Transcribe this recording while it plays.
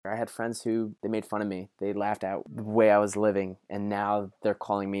I had friends who, they made fun of me. They laughed at the way I was living, and now they're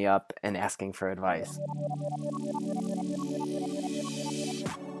calling me up and asking for advice.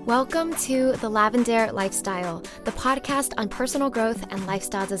 Welcome to The Lavender Lifestyle, the podcast on personal growth and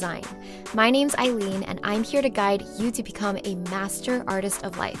lifestyle design. My name's Eileen, and I'm here to guide you to become a master artist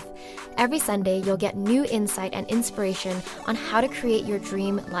of life. Every Sunday, you'll get new insight and inspiration on how to create your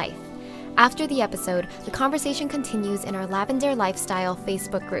dream life. After the episode, the conversation continues in our Lavender Lifestyle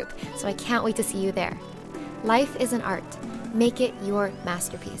Facebook group, so I can't wait to see you there. Life is an art. Make it your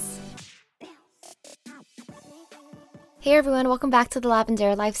masterpiece. Hey everyone, welcome back to the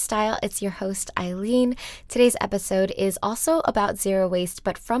Lavender Lifestyle. It's your host, Eileen. Today's episode is also about zero waste,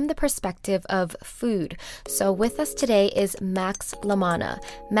 but from the perspective of food. So with us today is Max Manna.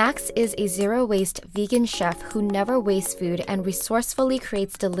 Max is a zero waste vegan chef who never wastes food and resourcefully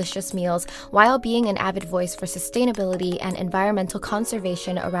creates delicious meals while being an avid voice for sustainability and environmental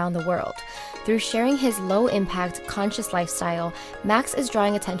conservation around the world. Through sharing his low-impact, conscious lifestyle, Max is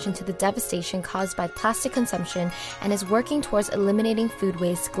drawing attention to the devastation caused by plastic consumption and is working towards eliminating food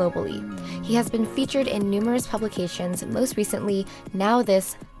waste globally. He has been featured in numerous publications, most recently Now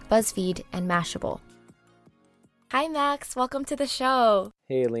This, BuzzFeed, and Mashable. Hi Max, welcome to the show.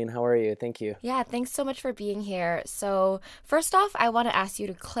 Hey Aline, how are you? Thank you. Yeah, thanks so much for being here. So first off, I want to ask you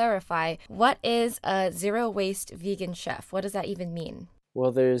to clarify, what is a zero waste vegan chef? What does that even mean?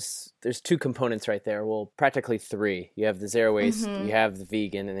 Well, there's two components right there. Well, practically three. You have the zero waste, you have the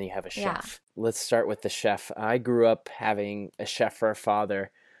vegan, and then you have a chef. Yeah. Let's start with the chef. I grew up having a chef for a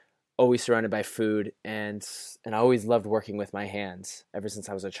father, always surrounded by food, and I always loved working with my hands ever since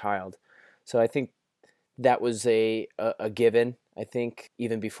I was a child. So I think that was a given, I think,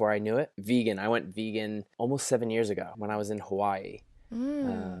 even before I knew it. Vegan. I went vegan almost 7 years ago when I was in Hawaii.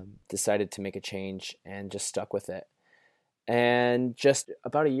 Decided to make a change and just stuck with it. And just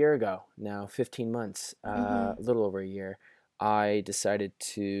about a year ago now, 15 months, a little over a year, I decided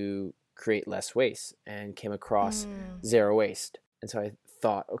to create less waste and came across zero waste. And so I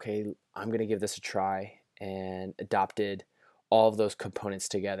thought, okay, I'm going to give this a try, and adopted all of those components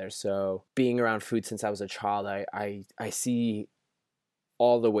together. So being around food since I was a child, I see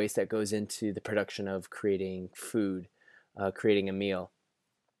all the waste that goes into the production of creating food, creating a meal.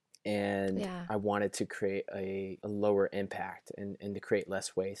 And I wanted to create a lower impact and to create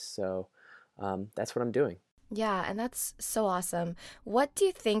less waste. So that's what I'm doing. Yeah, and that's so awesome. What do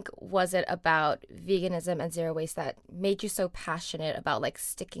you think was it about veganism and zero waste that made you so passionate about like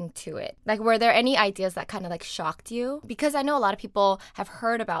sticking to it? Like, were there any ideas that kind of like shocked you? Because I know a lot of people have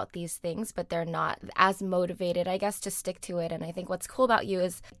heard about these things, but they're not as motivated, I guess, to stick to it. And I think what's cool about you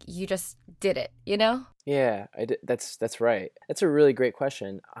is you just did it, you know? Yeah, I did. That's right. That's a really great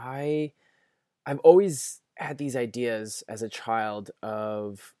question. I've always had these ideas as a child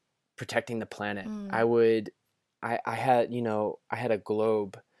of protecting the planet. I had a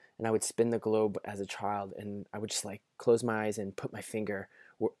globe, and I would spin the globe as a child, and I would just like close my eyes and put my finger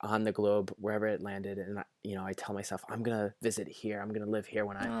on the globe wherever it landed, and I tell myself, I'm gonna visit here, I'm gonna live here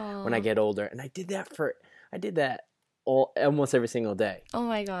when I get older, and I did that almost every single day. Oh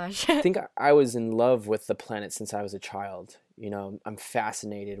my gosh. I think I was in love with the planet since I was a child. I'm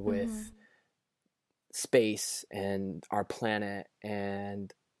fascinated with space and our planet,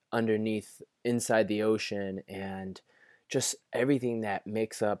 and underneath, inside the ocean, and just everything that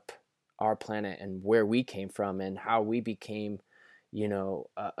makes up our planet and where we came from and how we became,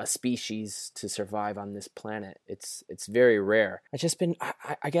 a species to survive on this planet. It's very rare. I've just been,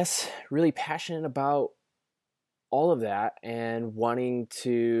 I guess, really passionate about all of that and wanting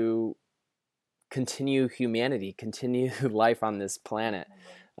to continue humanity, continue life on this planet.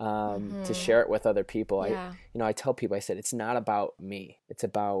 To share it with other people. Yeah. I tell people, I said, it's not about me. It's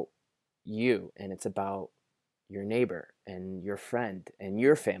about you, and it's about your neighbor and your friend and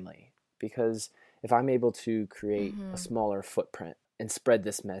your family. Because if I'm able to create a smaller footprint and spread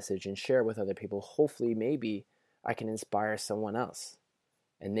this message and share it with other people, hopefully maybe I can inspire someone else,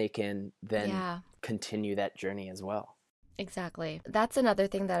 and they can then continue that journey as well. Exactly. That's another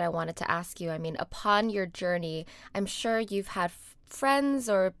thing that I wanted to ask you. I mean, upon your journey, I'm sure you've had friends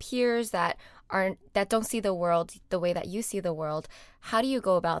or peers that don't see the world the way that you see the world. How do you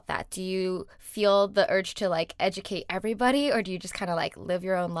go about that? Do you feel the urge to like educate everybody, or do you just kind of like live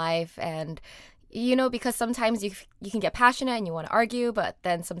your own life? And because sometimes you can get passionate and you want to argue, but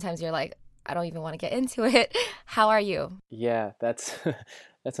then sometimes you're like, I don't even want to get into it. How are you? Yeah, that's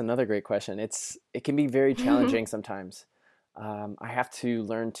another great question. It can be very challenging sometimes. I have to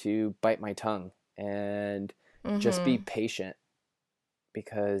learn to bite my tongue and just be patient,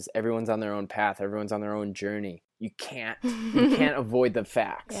 because everyone's on their own path, everyone's on their own journey. you can't avoid the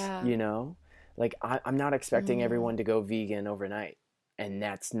facts, Yeah. you know? Like I'm not expecting everyone to go vegan overnight, and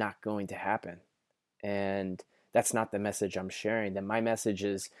that's not going to happen. And that's not the message I'm sharing. That my message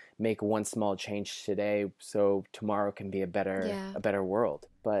is make one small change today so tomorrow can be a better world.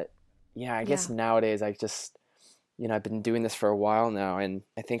 But yeah, I guess Yeah. nowadays I just, I've been doing this for a while now, and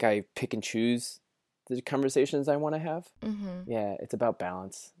I think I pick and choose the conversations I want to have. Yeah, it's about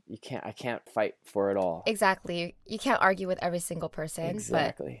balance. I can't fight for it all. Exactly. You can't argue with every single person,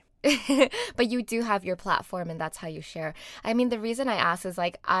 Exactly. but you do have your platform and that's how you share. I mean, the reason I ask is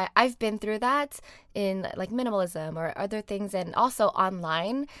like I've been through that in like minimalism or other things, and also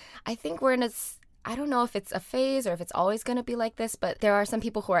online. I think we're in I don't know if it's a phase or if it's always going to be like this, but there are some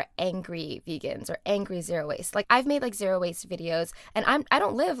people who are angry vegans or angry zero waste. Like I've made like zero waste videos, and I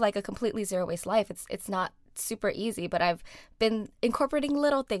don't live like a completely zero waste life. It's not super easy, but I've been incorporating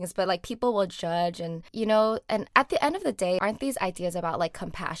little things, but like people will judge, and and at the end of the day, aren't these ideas about like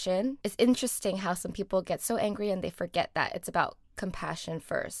compassion? It's interesting how some people get so angry and they forget that it's about compassion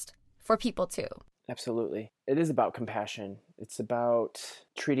first for people too. Absolutely. It is about compassion. It's about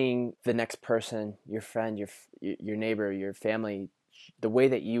treating the next person, your friend, your neighbor, your family, the way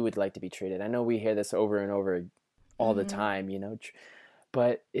that you would like to be treated. I know we hear this over and over all the time,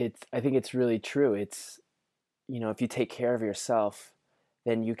 but I think it's really true. It's, if you take care of yourself,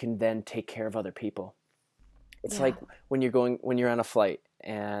 then you can then take care of other people. It's like when you're on a flight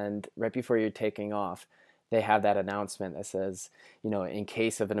and right before you're taking off, they have that announcement that says, in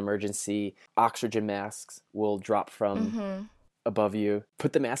case of an emergency, oxygen masks will drop from above you.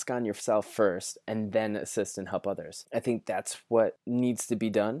 Put the mask on yourself first and then assist and help others. I think that's what needs to be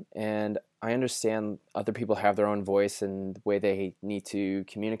done. And I understand other people have their own voice and the way they need to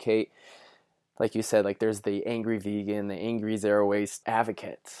communicate. Like you said, like there's the angry vegan, the angry zero waste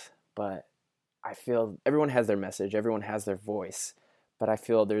advocates. But I feel everyone has their message, everyone has their voice. But I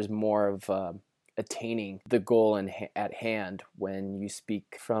feel there's more of attaining the goal at hand when you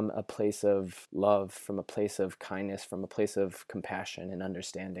speak from a place of love, from a place of kindness, from a place of compassion and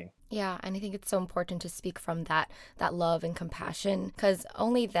understanding. Yeah, and I think it's so important to speak from that love and compassion, because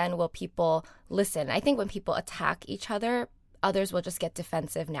only then will people listen. I think when people attack each other, others will just get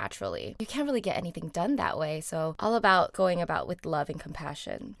defensive naturally. You can't really get anything done that way. So all about going about with love and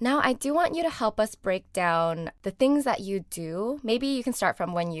compassion. Now, I do want you to help us break down the things that you do. Maybe you can start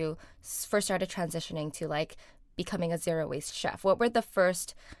from when you first started transitioning to like becoming a zero waste chef. What were the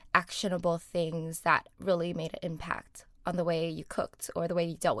first actionable things that really made an impact on the way you cooked or the way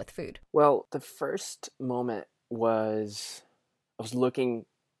you dealt with food? Well, the first moment was I was looking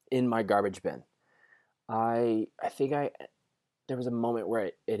in my garbage bin. I think there was a moment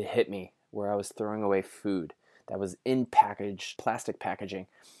where it hit me, where I was throwing away food that was in plastic packaging.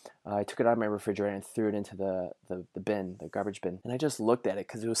 I took it out of my refrigerator and threw it into the bin, the garbage bin. And I just looked at it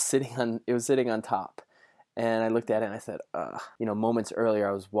because it was sitting on top. And I looked at it and I said, moments earlier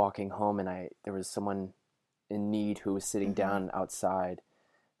I was walking home and there was someone in need who was sitting down outside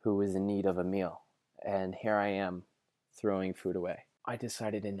who was in need of a meal. And here I am throwing food away. I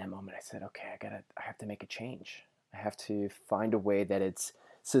decided in that moment, I said, okay, I have to make a change. I have to find a way that it's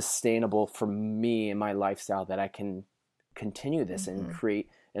sustainable for me and my lifestyle, that I can continue this and create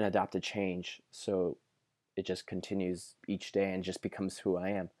and adopt a change so it just continues each day and just becomes who I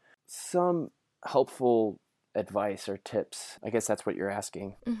am. Some helpful advice or tips, I guess that's what you're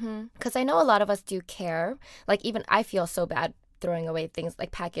asking. Because I know a lot of us do care. Like even I feel so bad throwing away things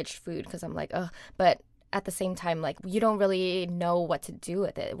like packaged food because I'm like, oh, but at the same time, like you don't really know what to do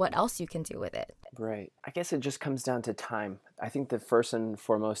with it, what else you can do with it. Right. I guess it just comes down to time. I think the first and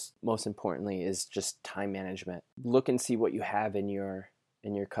foremost, most importantly, is just time management. Look and see what you have in your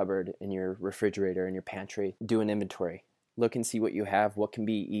cupboard, in your refrigerator, in your pantry. Do an inventory. Look and see what you have, what can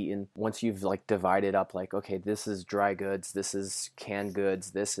be eaten. Once you've like divided up, like, okay, this is dry goods, this is canned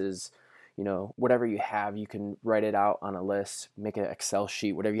goods, this is, whatever you have, you can write it out on a list, make an Excel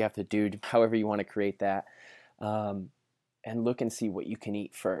sheet, whatever you have to do, however you want to create that. And look and see what you can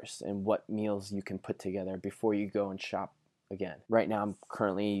eat first and what meals you can put together before you go and shop again. Right now, I'm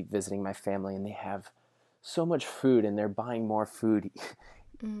currently visiting my family and they have so much food and they're buying more food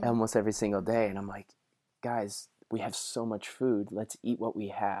almost every single day. And I'm like, guys, we have so much food. Let's eat what we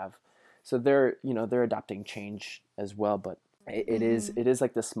have. So they're adopting change as well, but it is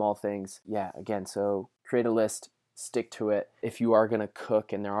like the small things. Yeah, again, so create a list, stick to it. If you are going to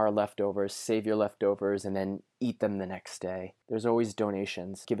cook and there are leftovers, save your leftovers and then eat them the next day. There's always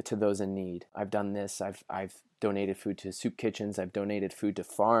donations. Give it to those in need. I've done this. I've donated food to soup kitchens. I've donated food to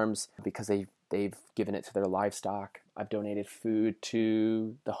farms because they've given it to their livestock. I've donated food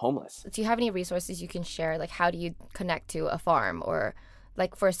to the homeless. Do you have any resources you can share? Like, how do you connect to a farm? Or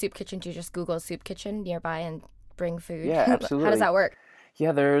like for a soup kitchen, do you just Google soup kitchen nearby and bring food? Yeah, absolutely. How does that work?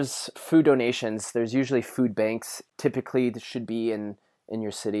 Yeah, there's food donations. There's usually food banks. Typically, this should be in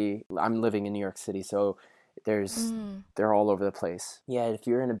your city. I'm living in New York City, so they're all over the place. Yeah, if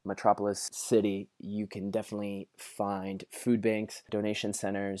you're in a metropolis city, you can definitely find food banks, donation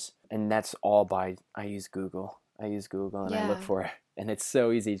centers, and that's all I use Google. And I look for it. And it's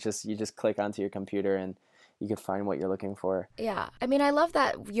so easy. You just click onto your computer and you can find what you're looking for. Yeah. I mean, I love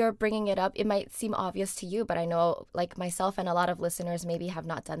that you're bringing it up. It might seem obvious to you, but I know like myself and a lot of listeners maybe have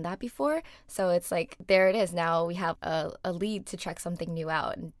not done that before. So it's like, there it is. Now we have a lead to check something new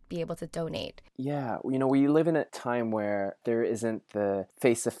out and be able to donate. Yeah. We live in a time where there isn't the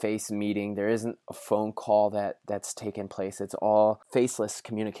face-to-face meeting. There isn't a phone call that's taken place. It's all faceless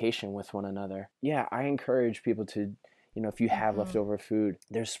communication with one another. Yeah. I encourage people to, if you have leftover food,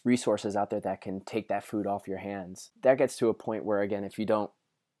 there's resources out there that can take that food off your hands. That gets to a point where, again, if you don't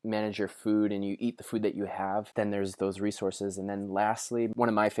manage your food and you eat the food that you have, then there's those resources. And then lastly, one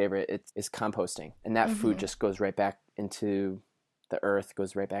of my favorite is composting. And that food just goes right back into the earth,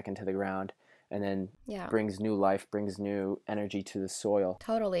 goes right back into the ground, and then brings new life, brings new energy to the soil.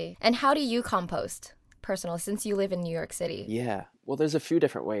 Totally. And how do you compost? Personal, since you live in New York City? Yeah. Well, there's a few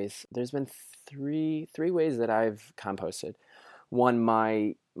different ways. There's been three ways that I've composted. One,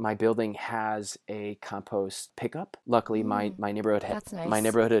 my building has a compost pickup. Luckily, my neighborhood nice. My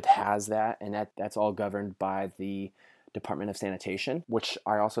neighborhood has that, and that's all governed by the Department of Sanitation, which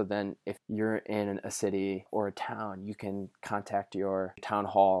I also then, if you're in a city or a town, you can contact your town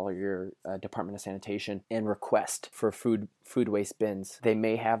hall or your Department of Sanitation and request for food waste bins. They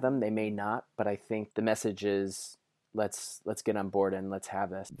may have them, they may not, but I think the message is let's get on board and let's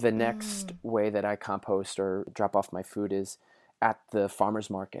have this. The next way that I compost or drop off my food is at the farmers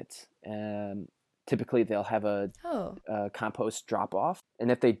markets. Typically they'll have a compost drop off, and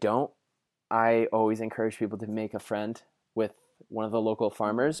if they don't, I always encourage people to make a friend with one of the local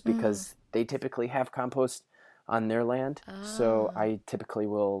farmers because they typically have compost on their land. So I typically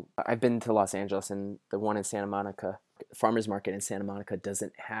I've been to Los Angeles, and the one in Santa Monica, farmers market in Santa Monica,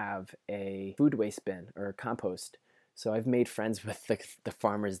 doesn't have a food waste bin or compost. So I've made friends with the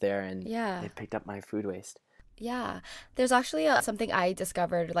farmers there, and they picked up my food waste. Yeah. There's actually something I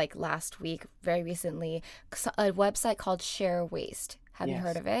discovered like last week, very recently, a website called Share Waste. Have you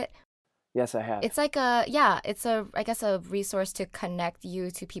heard of it? Yes, I have. It's like I guess a resource to connect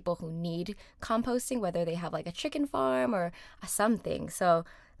you to people who need composting, whether they have like a chicken farm or something. So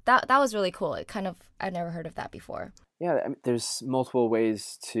that was really cool. I've never heard of that before. Yeah, I mean, there's multiple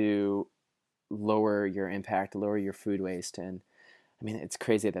ways to lower your impact, lower your food waste. And I mean, it's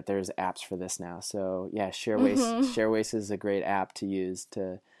crazy that there's apps for this now. So yeah, Share Waste. Share Waste is a great app to use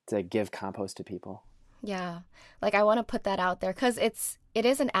to give compost to people. Yeah. Like I want to put that out there because it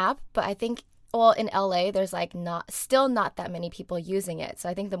is an app, but I think, well, in LA, there's like still not that many people using it. So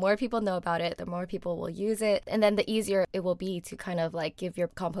I think the more people know about it, the more people will use it. And then the easier it will be to kind of like give your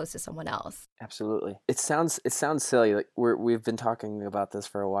compost to someone else. Absolutely. It sounds silly. Like we've been talking about this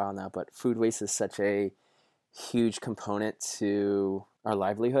for a while now, but food waste is such a huge component to our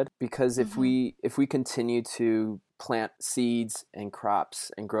livelihood because if we continue to plant seeds and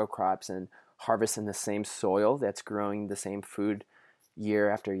crops and grow crops and harvest in the same soil that's growing the same food year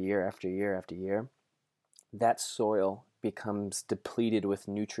after year after year after year, that soil becomes depleted with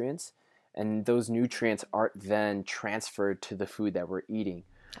nutrients, and those nutrients aren't then transferred to the food that we're eating.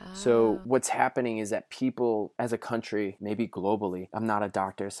 So what's happening is that people as a country, maybe globally, I'm not a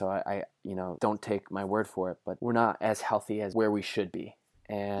doctor, so I don't take my word for it, but we're not as healthy as where we should be.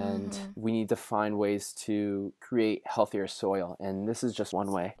 And we need to find ways to create healthier soil. And this is just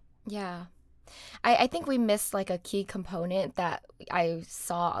one way. Yeah. I think we missed like a key component that I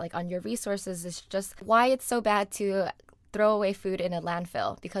saw like on your resources is just why it's so bad to throw away food in a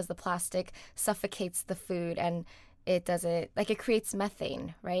landfill, because the plastic suffocates the food and it creates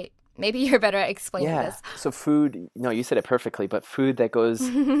methane, right? Maybe you're better at explaining this. So food, you said it perfectly, but food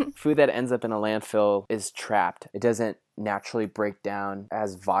that ends up in a landfill is trapped. It doesn't naturally break down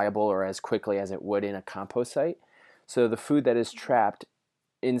as viable or as quickly as it would in a compost site. So the food that is trapped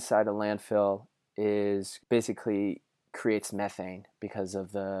inside a landfill is basically creates methane because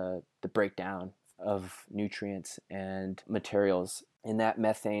of the breakdown of nutrients and materials. And that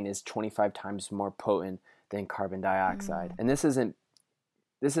methane is 25 times more potent than carbon dioxide. And this isn't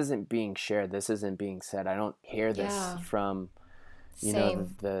being shared. This isn't being said. I don't hear this from,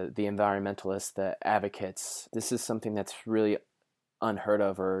 the environmentalists, the advocates. This is something that's really unheard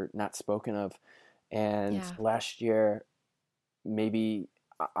of or not spoken of. And last year, maybe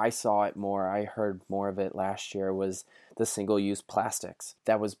I saw it more, I heard more of it last year, was the single-use plastics.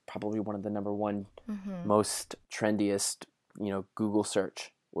 That was probably one of the number one most trendiest, Google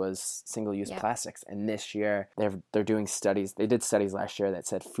search was single-use plastics. And this year they're doing studies. They did studies last year that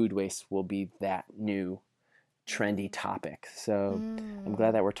said food waste will be that new trendy topic. So I'm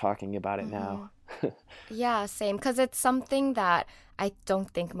glad that we're talking about it now. Yeah, same. Because it's something that I don't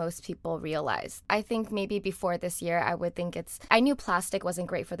think most people realize. I think maybe before this year, I knew plastic wasn't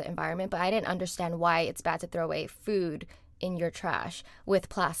great for the environment, but I didn't understand why it's bad to throw away food in your trash with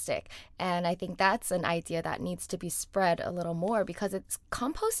plastic. And I think that's an idea that needs to be spread a little more, because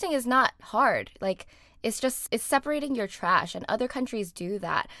composting is not hard. Like, it's separating your trash, and other countries do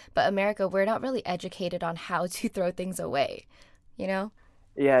that. But America, we're not really educated on how to throw things away, Yeah,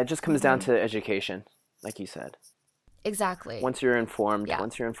 it just comes down to education, like you said. Exactly. Once you're informed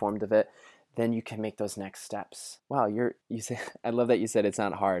of it, then you can make those next steps. Wow, I love that you said it's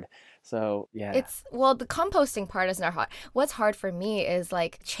not hard. So, yeah. The composting part is not hard. What's hard for me is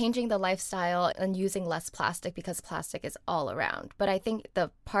like changing the lifestyle and using less plastic, because plastic is all around. But I think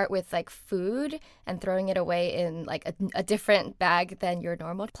the part with like food and throwing it away in like a different bag than your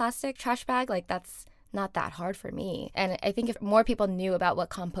normal plastic trash bag, like that's not that hard for me. And I think if more people knew about what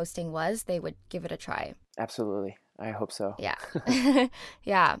composting was, they would give it a try. Absolutely. I hope so. Yeah.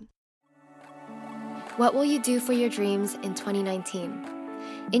 Yeah. What will you do for your dreams in 2019?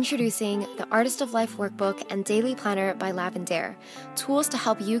 Introducing the Artist of Life Workbook and Daily Planner by Lavendaire, tools to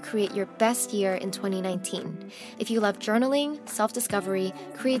help you create your best year in 2019. If you love journaling, self-discovery,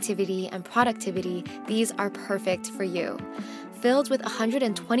 creativity, and productivity, these are perfect for you. Filled with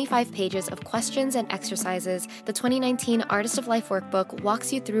 125 pages of questions and exercises, the 2019 Artist of Life Workbook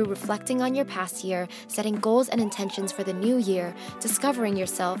walks you through reflecting on your past year, setting goals and intentions for the new year, discovering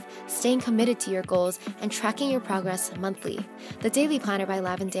yourself, staying committed to your goals, and tracking your progress monthly. The Daily Planner by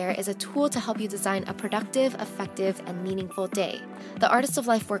Lavendaire is a tool to help you design a productive, effective, and meaningful day. The Artist of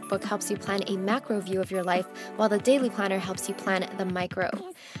Life Workbook helps you plan a macro view of your life, while the Daily Planner helps you plan the micro.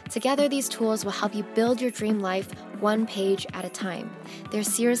 Together, these tools will help you build your dream life one page at a time. They're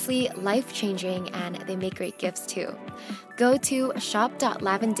seriously life-changing, and they make great gifts too. Go to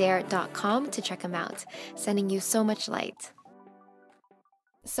shop.lavendaire.com to check them out. Sending you so much light.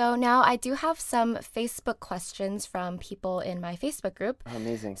 So now I do have some Facebook questions from people in my Facebook group. Oh,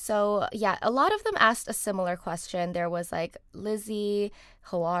 amazing. So yeah, a lot of them asked a similar question. There was like Lizzie,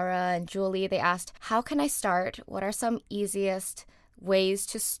 Hoara, and Julie. They asked, how can I start? What are some easiest ways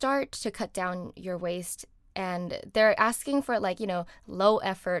to start to cut down your waste? And they're asking for low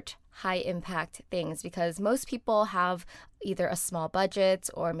effort, high impact things, because most people have either a small budget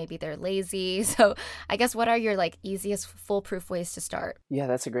or maybe they're lazy. So I guess what are your easiest foolproof ways to start? Yeah,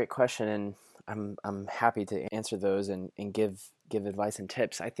 that's a great question. And I'm happy to answer those and give advice and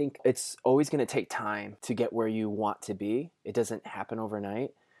tips. I think it's always going to take time to get where you want to be. It doesn't happen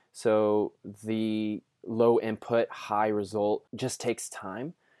overnight. So the low input, high result just takes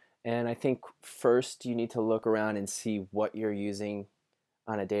time. And I think first you need to look around and see what you're using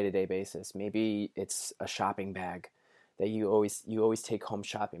on a day-to-day basis. Maybe it's a shopping bag that you always take home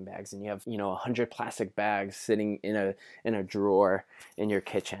shopping bags, and you have 100 plastic bags sitting in a drawer in your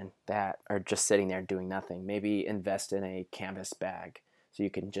kitchen that are just sitting there doing nothing. Maybe invest in a canvas bag so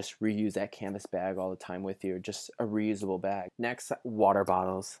you can just reuse that canvas bag all the time with you, or just a reusable bag. Next, water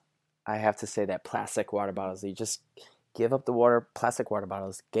bottles. I have to say that plastic water bottles, you just give up the plastic water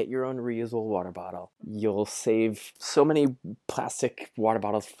bottles. Get your own reusable water bottle. You'll save so many plastic water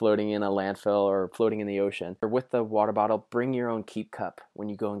bottles floating in a landfill or floating in the ocean. Or with the water bottle, bring your own keep cup when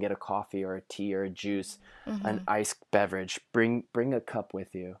you go and get a coffee or a tea or a juice, an iced beverage. Bring a cup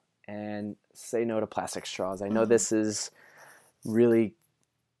with you, and say no to plastic straws. I know this is really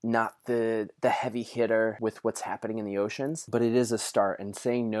not the heavy hitter with what's happening in the oceans, but it is a start, and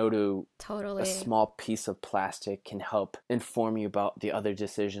saying no to a small piece of plastic can help inform you about the other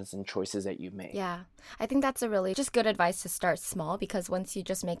decisions and choices that you make. Yeah, I think that's a really just good advice to start small, because once you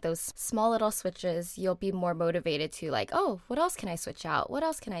just make those small little switches, you'll be more motivated to what else can I switch out? What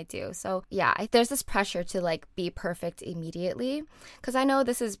else can I do? So yeah, there's this pressure to be perfect immediately, because I know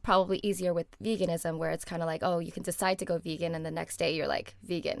this is probably easier with veganism, where it's kind of you can decide to go vegan and the next day you're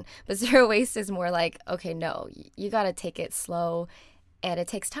vegan. But zero waste is more okay, no, you got to take it slow, and it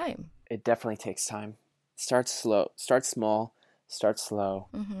takes time. It definitely takes time. Start slow, start small, start slow,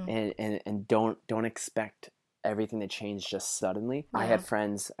 and don't expect everything to change just suddenly. I had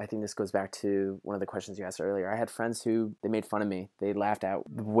friends, I think this goes back to one of the questions you asked earlier. I had friends who, they made fun of me. They laughed at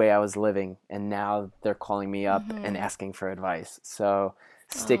the way I was living, and now they're calling me up and asking for advice. So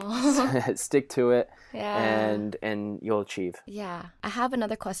stick to it, and you'll achieve. Yeah. I have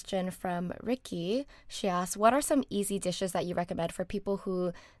another question from Ricky. She asks, what are some easy dishes that you recommend for people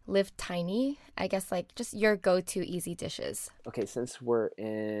who live tiny? I guess like just your go-to easy dishes. Okay, since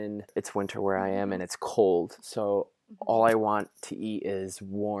it's winter where I am and it's cold, so all I want to eat is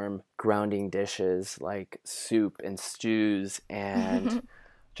warm grounding dishes like soup and stews and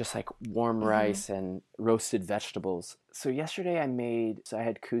just like warm rice and roasted vegetables. So yesterday I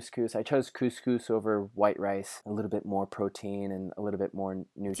had couscous. I chose couscous over white rice, a little bit more protein and a little bit more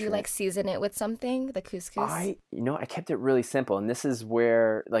nutrient. Do you like season it with something, the couscous? I kept it really simple, and this is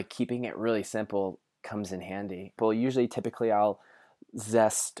where like keeping it really simple comes in handy. Well, typically I'll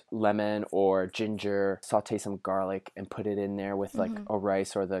zest lemon or ginger, saute some garlic and put it in there with like a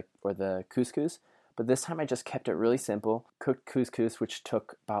rice or the couscous. But this time I just kept it really simple, cooked couscous, which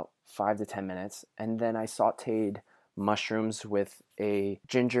took about 5 to 10 minutes. And then I sauteed mushrooms with a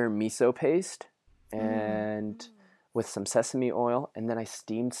ginger miso paste and with some sesame oil. And then I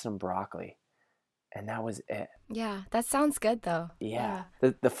steamed some broccoli. And that was it. Yeah, that sounds good though. Yeah.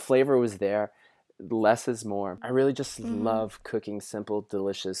 The flavor was there. Less is more. I really just love cooking simple,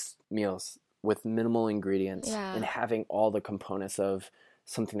 delicious meals with minimal ingredients and having all the components of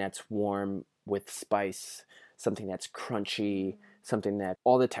something that's warm with spice, something that's crunchy, something that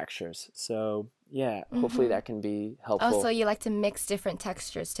all the textures. So yeah, hopefully that can be helpful. Oh, so you like to mix different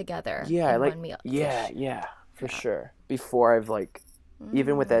textures together in one meal dish. For sure. Before I've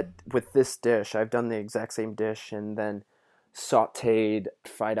even with this dish, I've done the exact same dish and then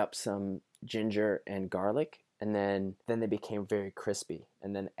fried up some ginger and garlic, and then they became very crispy,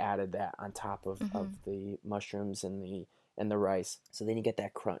 and then added that on top of the mushrooms and the rice. So then you get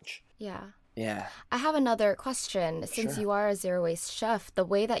that crunch. Yeah. I have another question. Since you are a zero waste chef, the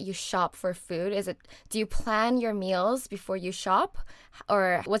way that you shop for food, do you plan your meals before you shop,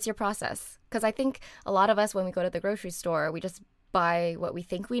 or what's your process? Because I think a lot of us, when we go to the grocery store, we just buy what we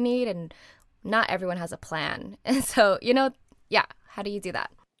think we need, and not everyone has a plan. And so, how do you do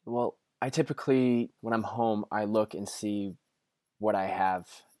that? Well, I typically, when I'm home, I look and see what I have.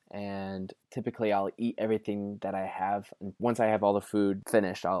 And typically I'll eat everything that I have. And once I have all the food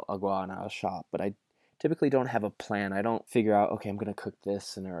finished, I'll go out and I'll shop. But I typically don't have a plan. I don't figure out, okay, I'm going to cook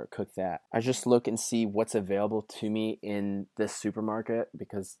this or cook that. I just look and see what's available to me in this supermarket,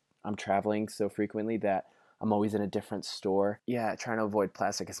 because I'm traveling so frequently that I'm always in a different store. Yeah, trying to avoid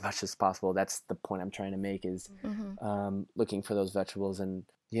plastic as much as possible. That's the point I'm trying to make, is looking for those vegetables. And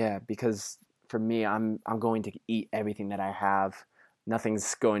yeah, because for me, I'm going to eat everything that I have.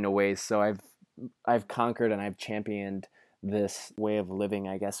 Nothing's going to waste. So I've conquered and I've championed this way of living,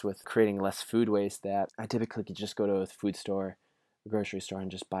 I guess, with creating less food waste, that I typically could just go to a food store, a grocery store, and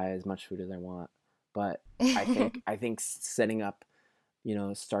just buy as much food as I want. But I think setting up,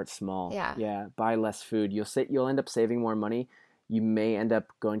 start small. Yeah. Buy less food. You'll end up saving more money. You may end up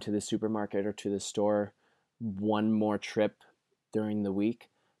going to the supermarket or to the store one more trip during the week,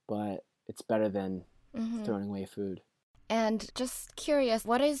 but it's better than throwing away food. And just curious,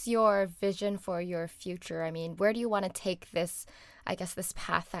 what is your vision for your future? I mean, where do you want to take this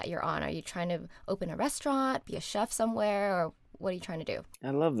path that you're on? Are you trying to open a restaurant, be a chef somewhere, or what are you trying to do?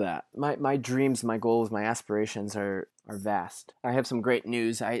 I love that. My dreams, my goals, my aspirations are vast. I have some great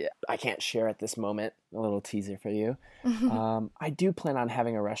news I can't share at this moment. A little teaser for you. I do plan on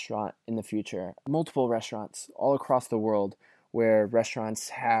having a restaurant in the future. Multiple restaurants all across the world, where restaurants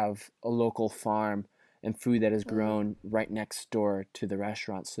have a local farm and food that is grown right next door to the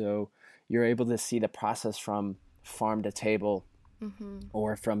restaurant. So you're able to see the process from farm to table,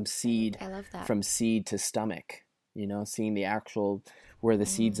 or from seed, from seed to stomach, seeing the actual, where the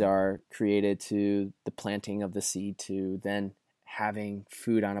seeds are created, to the planting of the seed, to then having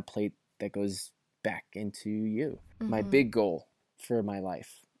food on a plate that goes back into you. My big goal for my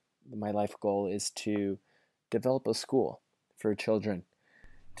life goal is to develop a school for children,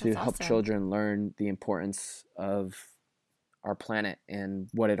 to help children learn the importance of our planet and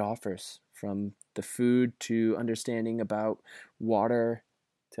what it offers, from the food to understanding about water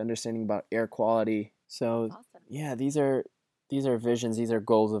to understanding about air quality. So yeah, these are visions, these are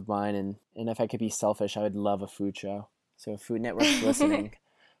goals of mine, and if I could be selfish, I would love a food show. So if Food Network's listening,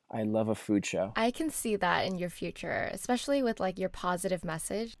 I love a food show. I can see that in your future, especially with your positive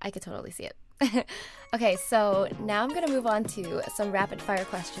message. I could totally see it. Okay, so now I'm going to move on to some rapid fire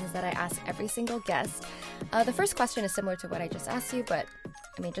questions that I ask every single guest. The first question is similar to what I just asked you, but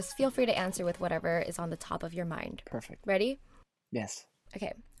I mean, just feel free to answer with whatever is on the top of your mind. Perfect. Ready? Yes.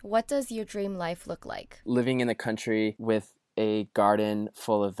 Okay. What does your dream life look like? Living in the country with a garden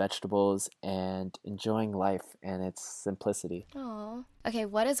full of vegetables and enjoying life and its simplicity. Aww. Okay,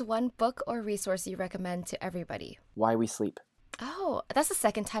 what is one book or resource you recommend to everybody? Why We Sleep. Oh, that's the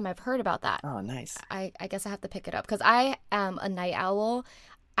second time I've heard about that. Oh, nice. I guess I have to pick it up because I am a night owl.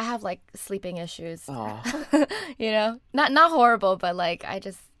 I have like sleeping issues. You know, not horrible, but like I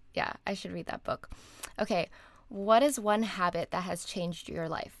should read that book. Okay, what is one habit that has changed your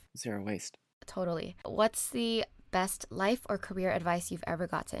life? Zero waste. Totally. What's the best life or career advice you've ever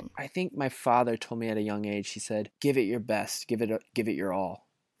gotten? I think my father told me at a young age, he said, give it your best, give it your all.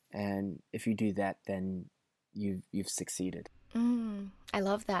 And if you do that, then you've succeeded. I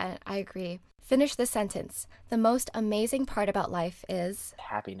love that. I agree. Finish this sentence. The most amazing part about life is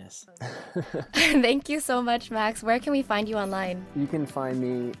happiness. Thank you so much, Max. Where can we find you online? You can find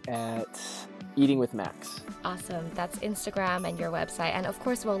me at Eating with Max. Awesome. That's Instagram and your website. And of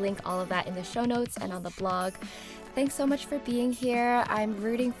course, we'll link all of that in the show notes and on the blog. Thanks so much for being here. I'm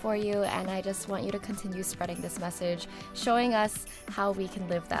rooting for you, and I just want you to continue spreading this message, showing us how we can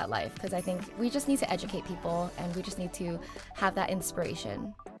live that life, because I think we just need to educate people, and we just need to have that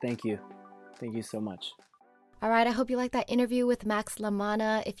inspiration. Thank you. Thank you so much. All right, I hope you liked that interview with Max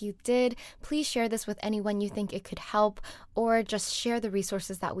Manna. If you did, please share this with anyone you think it could help, or just share the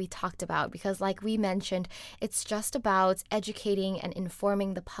resources that we talked about, because like we mentioned, it's just about educating and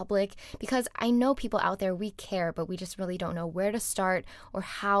informing the public, because I know people out there, we care, but we just really don't know where to start or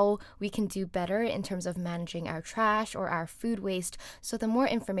how we can do better in terms of managing our trash or our food waste. So the more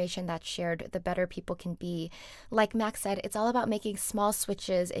information that's shared, the better people can be. Like Max said, it's all about making small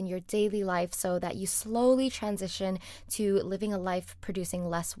switches in your daily life so that you slowly transition to living a life producing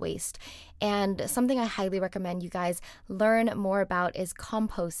less waste. And something I highly recommend you guys learn more about is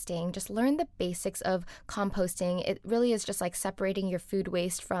composting. Just learn the basics of composting. It really is just like separating your food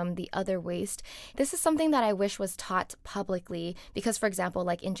waste from the other waste. This is something that I wish was taught publicly because, for example,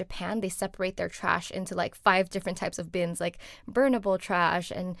 like in Japan, they separate their trash into like 5 different types of bins, like burnable trash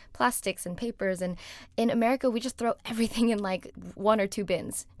and plastics and papers. And in America, we just throw everything in like 1 or 2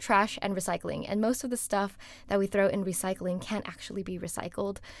 bins, trash and recycling. And most of the stuff that we throw in recycling can't actually be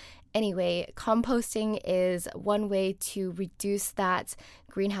recycled. Anyway, composting is one way to reduce that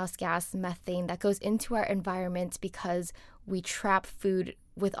greenhouse gas methane that goes into our environment because we trap food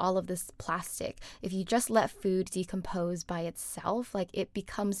with all of this plastic. If you just let food decompose by itself, like it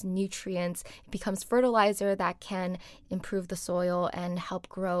becomes nutrients, it becomes fertilizer that can improve the soil and help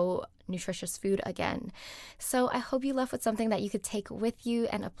grow nutritious food again. So I hope you left with something that you could take with you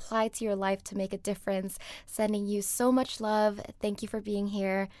and apply to your life to make a difference. Sending you so much love. Thank you for being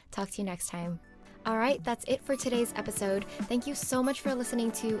here. Talk to you next time. All right, that's it for today's episode. Thank you so much for listening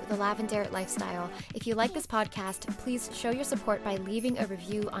to The Lavender Lifestyle. If you like this podcast, please show your support by leaving a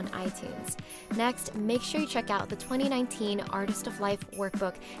review on iTunes. Next, make sure you check out the 2019 Artist of Life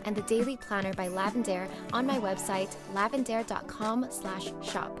workbook and the daily planner by Lavender on my website,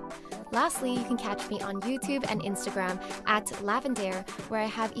 lavender.com/shop. Lastly, you can catch me on YouTube and Instagram at Lavender, where I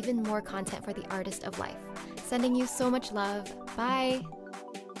have even more content for the Artist of Life. Sending you so much love. Bye.